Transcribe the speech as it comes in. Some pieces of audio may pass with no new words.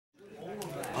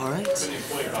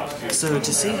So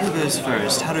to see who goes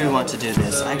first, how do we want to do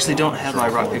this? I actually don't have my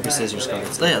rock, paper, scissors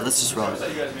cards. Oh yeah, let's just roll.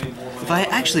 If I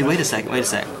actually, wait a sec.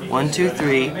 1, 2,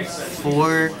 3,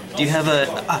 4. Do you have a?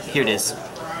 Ah, here it is.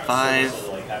 5,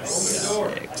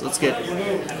 6.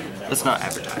 Let's not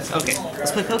advertise. Okay,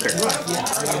 let's play poker.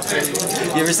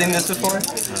 You ever seen this before?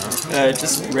 No.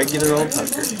 Just regular old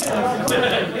poker.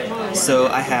 So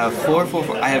I have 4, 4,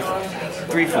 4. I have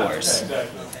 3 4s.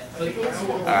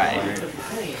 All right.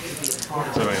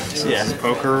 So wait, this is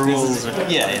poker rules?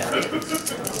 Yeah.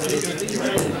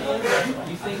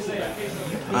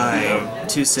 Alright,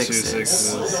 2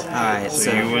 6s. Alright,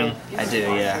 so you win? I do,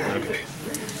 yeah. Okay.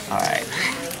 Alright.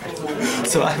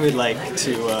 So I would like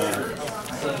to,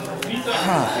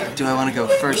 do I want to go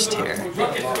first here?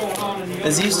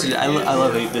 This used to, I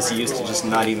love it, this used to just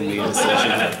not even be a decision.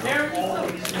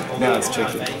 Now it's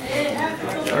tricky.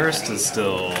 First is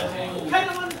still...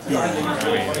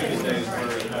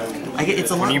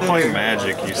 It's a lot when you better. play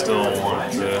Magic, you still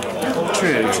want to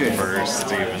True. first,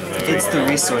 even though It's the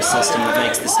resource system that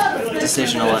makes this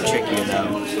decision a lot trickier,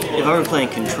 though. If I were playing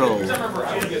Control,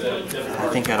 I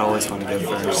think I'd always want to go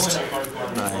first.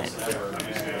 But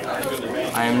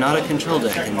I am not a Control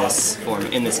deck in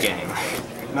this game.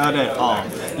 Not at all.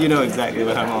 You know exactly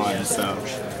what I'm on, so...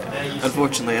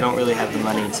 Unfortunately, I don't really have the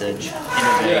money to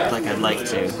innovate like I'd like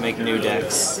to, make new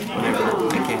decks whenever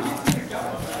I can.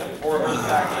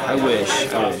 I wish.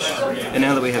 And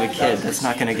now that we have a kid, that's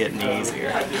not going to get any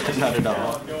easier. Not at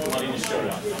all.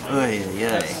 Oy.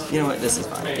 You know what, this is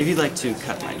fine. If you'd like to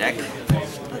cut my deck,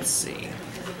 let's see.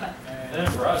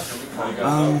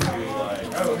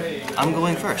 I'm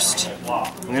going first.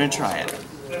 I'm going to try it.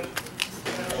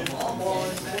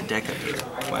 Deck up here.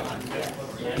 What?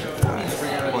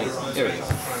 Point. There we go.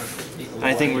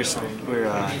 I think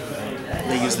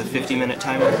they use the 50-minute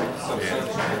timer.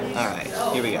 Alright,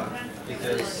 here we go. I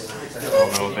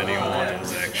don't know if anyone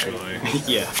is actually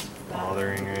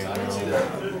bothering right now.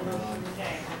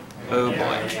 Oh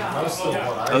boy.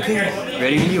 Okay,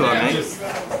 ready when you are, mate. I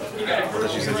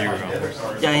thought you said you were going first.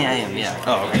 Yeah, I am, yeah.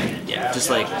 Oh, okay. Yeah, just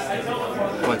like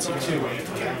once you...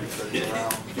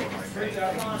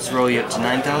 Let's roll you up to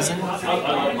 9,000. I'm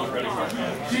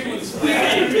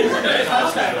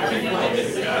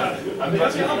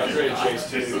about to upgrade Chase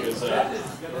too because so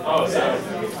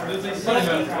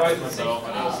myself. I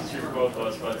know this is true for both of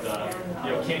us, but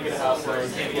can't get a house loan,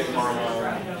 can't get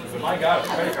karma. But my God,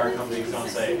 credit card companies don't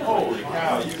say, "Holy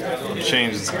cow, you guys." You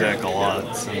changed this deck a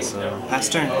lot since Pass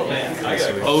turn.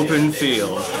 switch. Open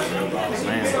field.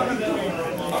 Man.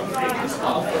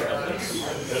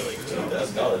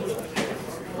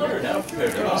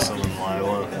 Summon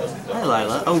Lila. Hi,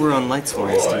 Lila. Oh, we're on Light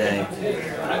Swords today.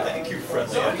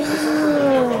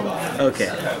 Okay.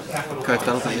 Card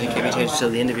spell can't be changed until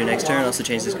the end of your next turn. Also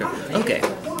change this card. Okay.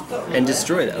 And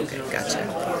destroy that. Okay, gotcha.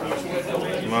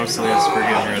 Mostly it's for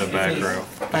getting rid of back row.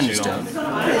 Understood.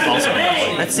 Also,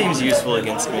 That seems useful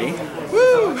against me.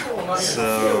 Woo!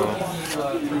 so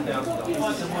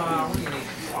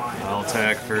I'll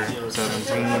attack for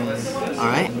 17.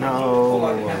 Alright. No.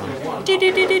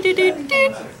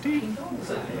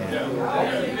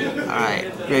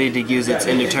 Alright. Ready to use its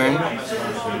end of turn?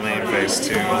 Main phase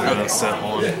 2. I'm gonna set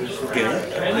 1.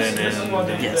 Good. And then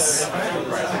end. Yes.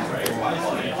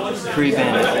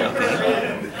 Pre-bandit.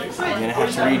 Okay. I'm gonna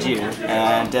have to read you.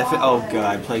 Oh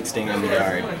god, Plague Stinger in the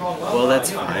yard. Well,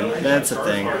 that's fine. That's a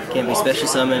thing. Can't be special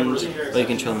summoned, but you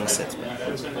control them 6.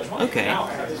 Okay,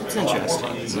 it's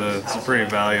interesting. It's a pretty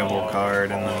valuable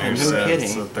card in the new No set. kidding.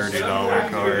 It's a $30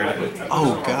 card.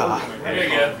 Oh god.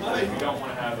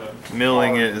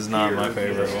 Milling it is not my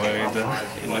favorite way to...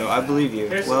 No, I believe you.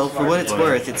 Well, for what it's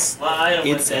worth, it's a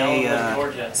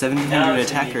 1700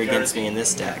 attacker against me in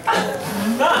this deck.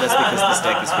 That's because this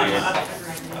deck is weird.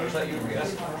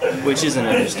 Which is an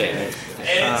understatement.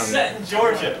 And it's set in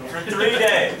Georgia for 3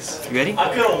 days. You ready? I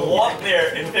could have walked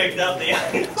there and picked up the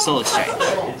item. Soul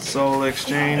Exchange. Soul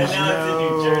Exchange,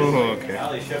 no. Okay.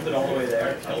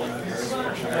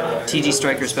 TG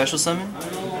Striker Special Summon.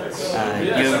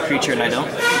 You have a creature and I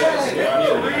don't.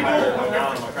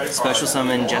 Special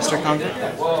Summon Jester Convict.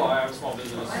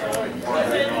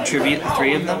 Tribute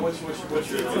 3 of them.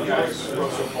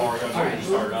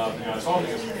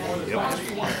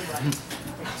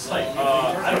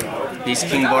 Beast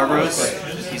King Barbaros.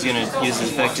 He's going to use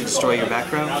his effect to destroy your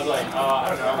back row.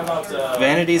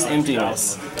 Vanity's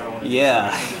Emptiness.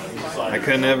 Yeah. I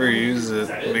could never use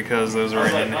it because those were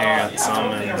inherent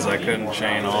summons. I couldn't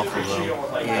chain off of them.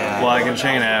 Yeah. Well, I can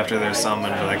chain after they're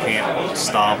summoned, but I can't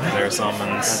stop their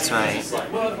summons. That's right.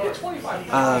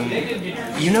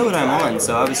 You know what I'm on,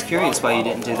 so I was curious why you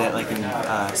didn't do that like in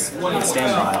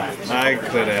standby. I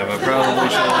could have. I probably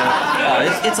should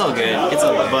have. It's all good. It's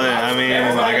all good. But I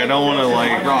mean, like, I don't want to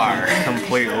like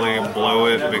completely blow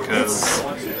it because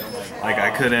like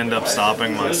I could end up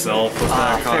stopping myself with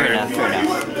that card. Fair enough. Fair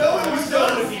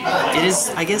enough. It is.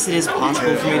 I guess it is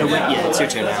possible for me to win. Yeah, it's your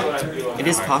turn now. It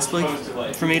is possible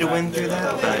for me to win through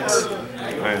that, but.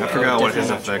 Alright, I forgot what his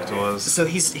effect was. So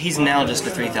he's now just a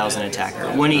 3,000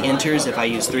 attacker. When he enters, if I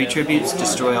use 3 tributes,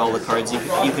 destroy all the cards you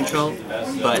control.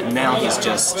 But now he's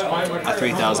just a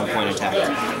 3,000 point attacker.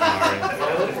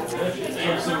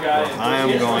 Well, I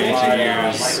am going to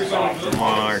use the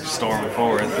Monarch Storm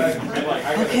Forth.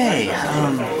 Okay.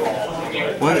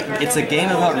 Well, it's a game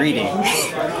about reading.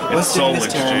 It's Soul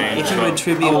Exchange. If you would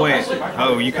tribute. Oh wait.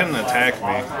 Oh, you couldn't attack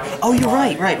me. Oh, you're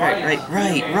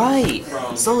right.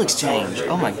 Soul Exchange.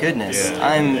 Oh my goodness. Yeah.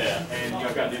 I'm.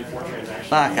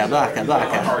 Baka.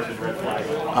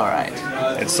 Alright.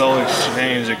 It's Soul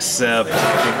Exchange, except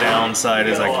the downside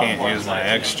is I can't use my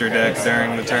extra deck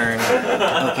during the turn.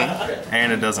 Okay.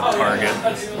 And it doesn't target.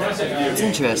 It's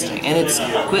interesting. And it's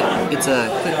quick. It's a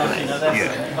quick play.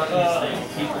 Yeah.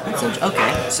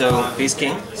 Okay, so Beast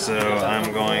King. So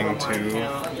I'm going to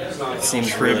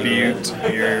tribute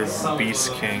your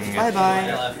Beast King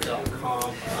Bye.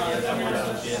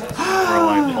 for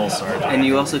like Pulsar. And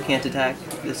you also can't attack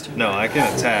this turn? No, I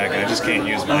can attack, I just can't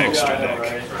use my extra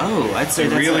deck. Oh, I'd say So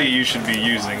that's really you should be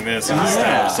using this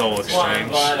instead of Soul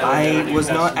Exchange. I was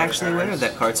not actually aware of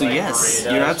that card, so yes,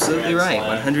 you're absolutely right.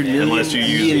 100 million, Unless you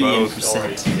use both.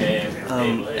 %.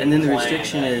 And then the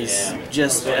restriction is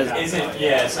just this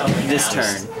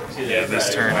turn. Yeah,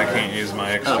 this turn I can't use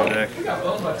my extra deck.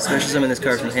 Special summon this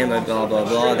card from hand by blah blah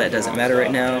blah. That doesn't matter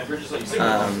right now.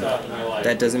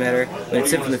 That doesn't matter. When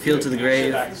it's sent from the field to the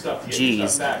grave.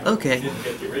 Jeez. Okay.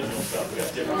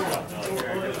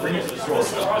 Alright,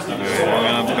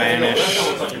 I'm gonna banish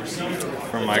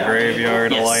from my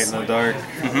graveyard a Light in the Dark.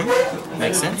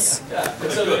 Makes sense.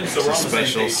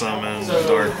 Special summon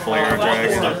Dark Flare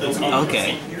Dragon.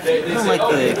 Okay. I don't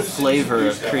like the flavor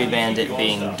of Kree-Bandit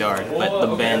being dark, but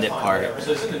the bandit part.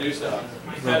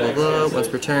 Blah blah blah. Once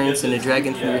per turn, send a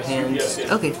dragon from your hand.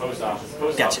 Okay.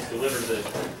 Gotcha.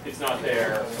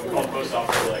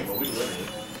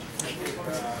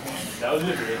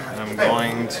 I'm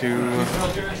going to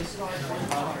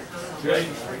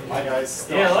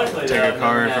take a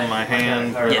card from my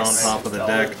hand, put it on top of the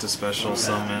deck to special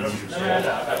summon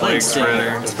Plague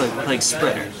Spreader. Let's play Plague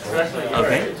Spreader.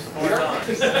 Okay.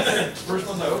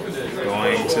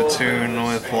 Going to tune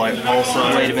with Light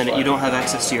Pulsar. Wait a minute, you don't have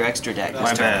access to your extra deck.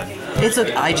 My bad. It's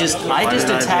okay. I just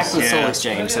attacked with Soul yeah.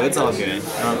 Exchange, so it's all good.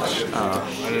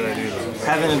 Why did I do that?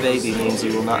 Having a baby means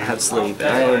you will not have sleep, and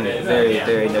I am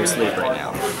very no sleep right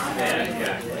now.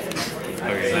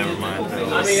 Okay, never mind.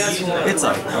 It's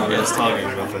all good. I was talking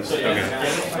about this.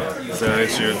 Okay. So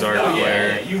it's your Dark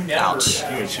Flare. Ouch.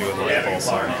 Hit you with Light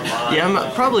Pulsar. Yeah, I'm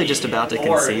probably just about to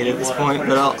concede at this point,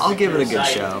 but I'll give it a good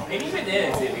show.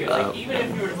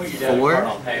 4.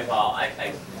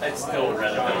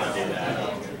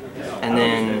 And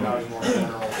then,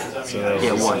 So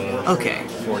that was, 1. Okay.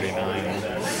 49.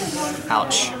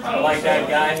 Ouch. Like that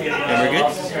guy who Ever good?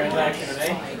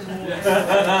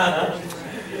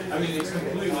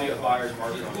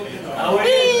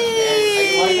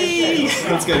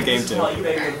 Let's go to game 2.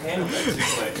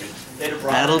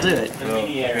 That'll do it. I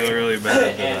feel really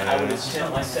bad that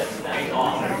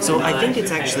So I think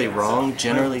it's actually wrong,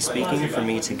 generally speaking, for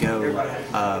me to go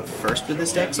first with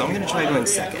this deck, so I'm going to try going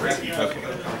second. Okay.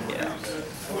 Yeah.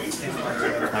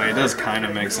 I mean, it does kind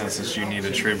of make sense that you need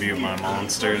to tribute my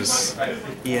monsters.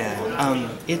 Yeah,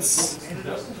 it's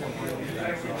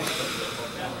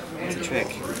a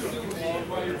trick.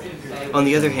 On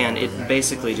the other hand, it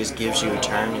basically just gives you a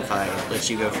turn if I let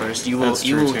you go first. You will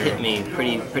hit me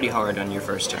pretty hard on your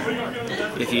first turn.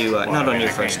 If you not on your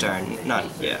first turn,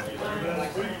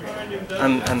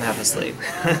 I'm half asleep.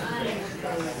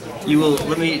 You will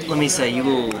let me say you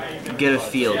will get a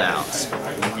field out.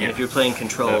 And if you're playing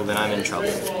control, then I'm in trouble.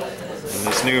 And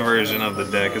this new version of the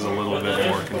deck is a little bit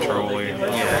more control-y.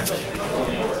 Yeah.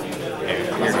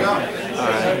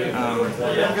 Alright,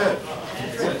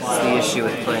 what's the issue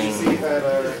with playing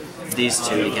these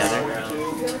two together?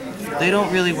 They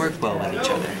don't really work well with each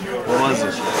other. What was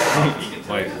it?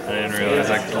 Wait, I didn't realize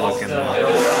I could look in that.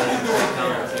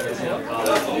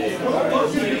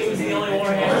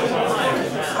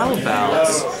 How about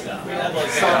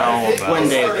 1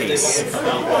 day apiece?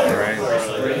 Alright.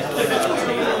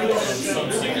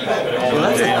 Well,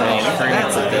 that's a thing.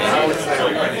 That's a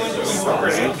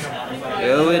thing.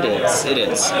 Oh, it is. Yes, it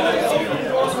is.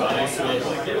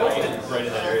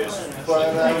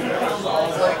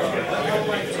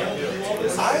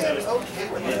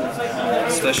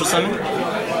 Special summon?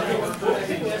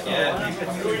 Yeah.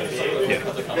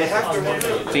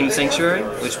 Fiend Sanctuary,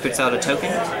 which puts out a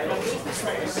token.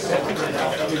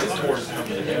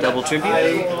 Double tribute.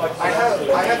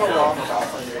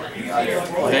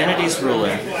 Vanity's Ruler.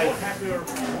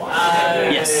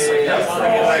 Yes.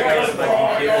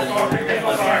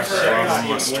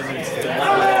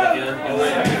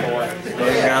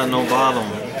 Ain't got no bottom.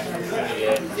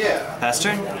 Pass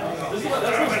turn?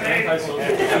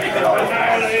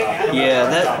 Yeah,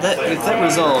 that if that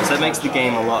resolves, that makes the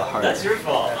game a lot harder. That's your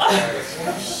fault.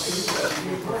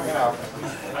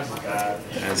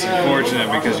 It's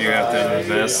unfortunate because you have to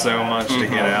invest so much to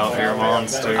get out your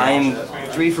monster. I'm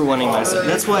 3 for 1ing myself.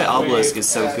 That's why Obelisk is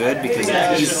so good, because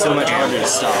he's so much harder to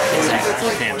stop. Exactly.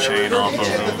 You can't chain off of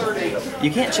him.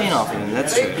 You can't chain off of him,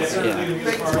 that's true.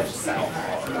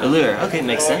 Yeah. Allure, okay,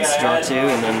 makes sense. Draw 2,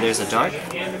 and then there's a dark.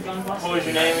 What was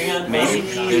your name again? Maybe?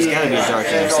 There's gotta be a dark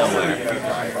in there somewhere.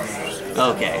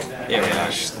 Okay, there we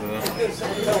are.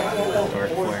 Dark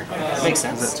flare. Makes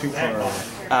sense. Too far away.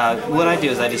 What I do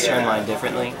is I just turn mine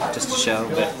differently, just to show,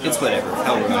 but it's whatever,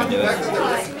 how we're gonna do it.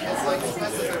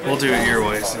 We'll do it your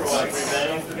way since I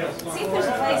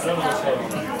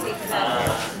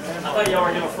thought y'all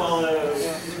were gonna follow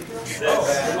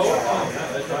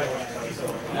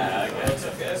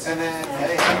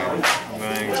I'm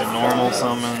going to normal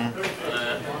summon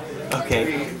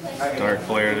Okay. Dark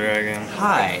Flare Dragon.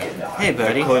 Hi. Hey,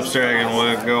 buddy. Eclipse Dragon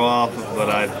would go off, but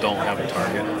I don't have a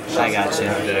target. I gotcha.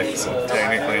 Deck, so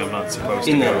technically I'm not supposed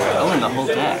to In the go off. in the whole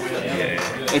deck. Yeah.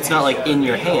 It's not like in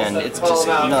your hand. It's just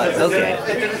not okay.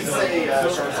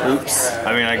 Oops.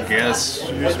 I mean, I guess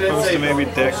you're supposed to maybe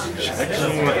deck check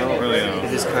me. I don't really know.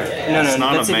 This card. No, It's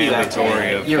not that's a if you mandatory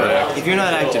activate it. effect. You're right. If you're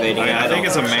not activating I mean, it, I think don't.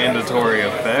 it's a mandatory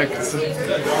effect,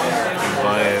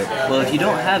 but Well, if you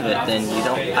don't have it, then you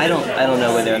don't. I don't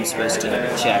know whether I'm supposed to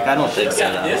check. I don't think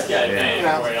so. Though.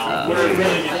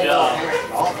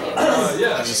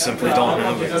 I just simply don't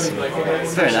have it. So.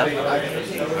 Fair enough.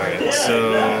 Alright,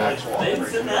 so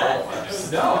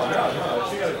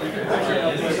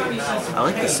I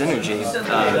like the synergy,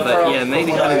 but yeah,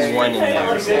 maybe having 1 in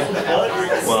there.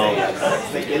 well,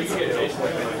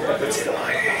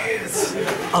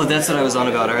 Oh, that's what I was on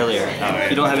about earlier.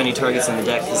 You don't have any targets in the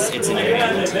deck because it's in your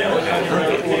hand.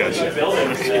 Okay. gotcha.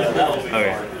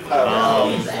 Okay.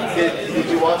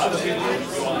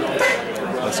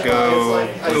 Let's go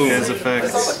with his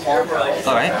effects.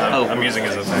 Alright. I'm using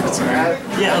his effects. Sorry.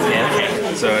 Yeah,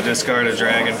 okay. So I discard a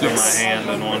dragon from my hand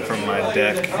and 1 from my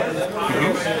deck. And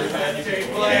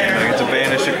I get to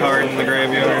banish a card in the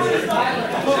graveyard.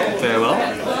 Very well.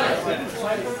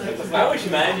 I wish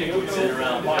Magic would sit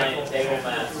around playing table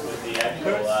maps with the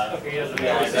actual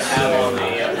guys that have on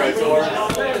the Pro Tour.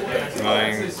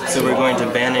 Going So we're going to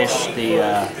banish the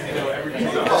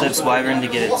Eclipse Wyvern to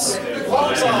get its...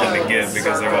 something to get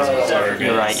because there wasn't a target.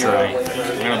 You're right, you're right.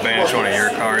 I'm gonna banish one of your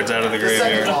cards out of the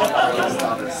graveyard.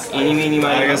 Eeny, meeny, I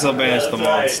miny. guess I'll banish the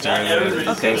monster.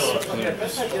 Okay.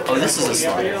 Oh, this is a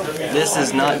slaughter. This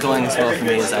is not going as well for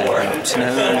me as I hoped.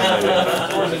 No.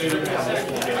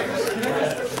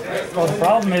 Well, the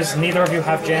problem is neither of you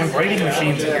have jammed raiding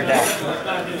machines in your deck.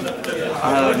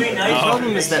 The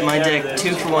problem is that my deck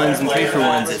 2 for 1s and 3 for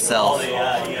 1s itself.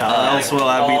 How else will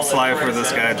I beat Sly for the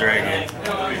Sky Dragon?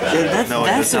 That's No, the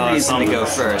that's how I reason to go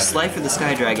summon. first. Life of the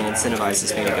Sky Dragon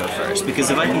incentivizes me to go first, because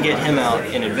if I can get him out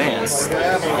in advance,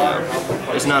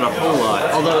 there's not a whole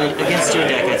lot. Although against your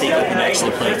deck, I think you can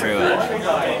actually play through it,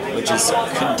 which is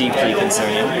deeply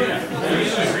concerning.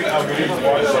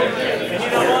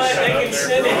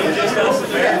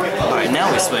 Alright,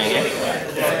 now we're swinging it.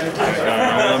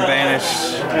 I'm gonna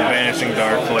banishing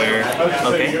Dark Flare.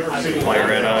 Okay. Play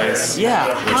Red Eyes. Yeah,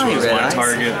 Which hi, was Red my Eyes.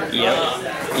 target. Yep.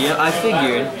 Yep, I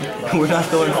figured. We're not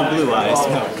going for Blue Eyes.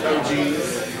 No.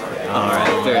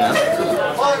 Alright, fair enough.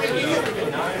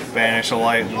 Banish a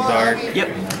Light and Dark Yep.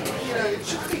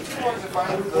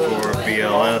 for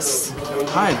BLS.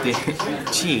 Hi, big.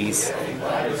 Jeez.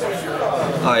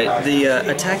 Alright, the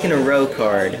attack in a row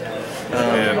card.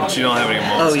 Yeah, but you don't have any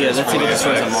monsters. Oh yeah, that's for if it the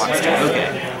destroys a effects. monster. Okay.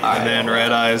 And then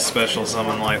Red Eyes special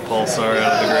summon Light Pulsar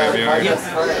out of the graveyard. Yep.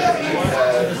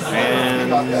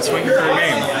 And swing it for a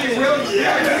game.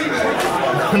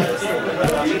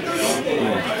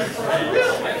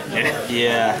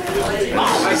 Yeah.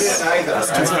 That's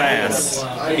too fast.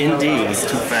 Indeed. It's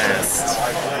too fast.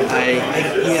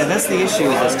 Yeah, that's the issue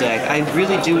with this deck. I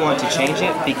really do want to change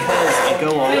it because I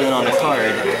go all in on a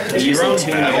card using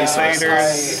two Battle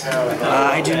resources. Faders?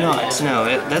 I do not. No,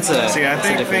 that's a. See, I that's a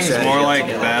think different things strategy more like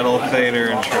altogether. Battle Fader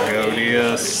and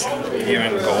Trigodius,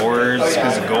 even Gores,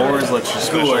 because Gores lets you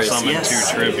special Gores, summon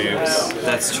yes. 2 tributes.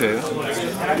 That's true.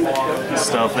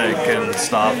 Stuff that can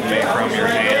stop me from your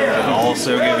hand and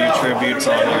also give you tributes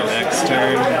on your next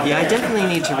turn. Yeah, I definitely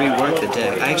need to rework the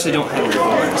deck. I actually don't have any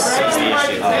Gores, is the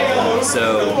issue. So,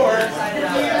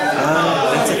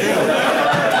 that's a thing.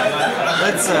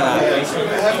 Let's,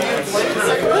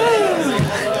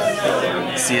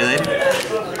 see you later.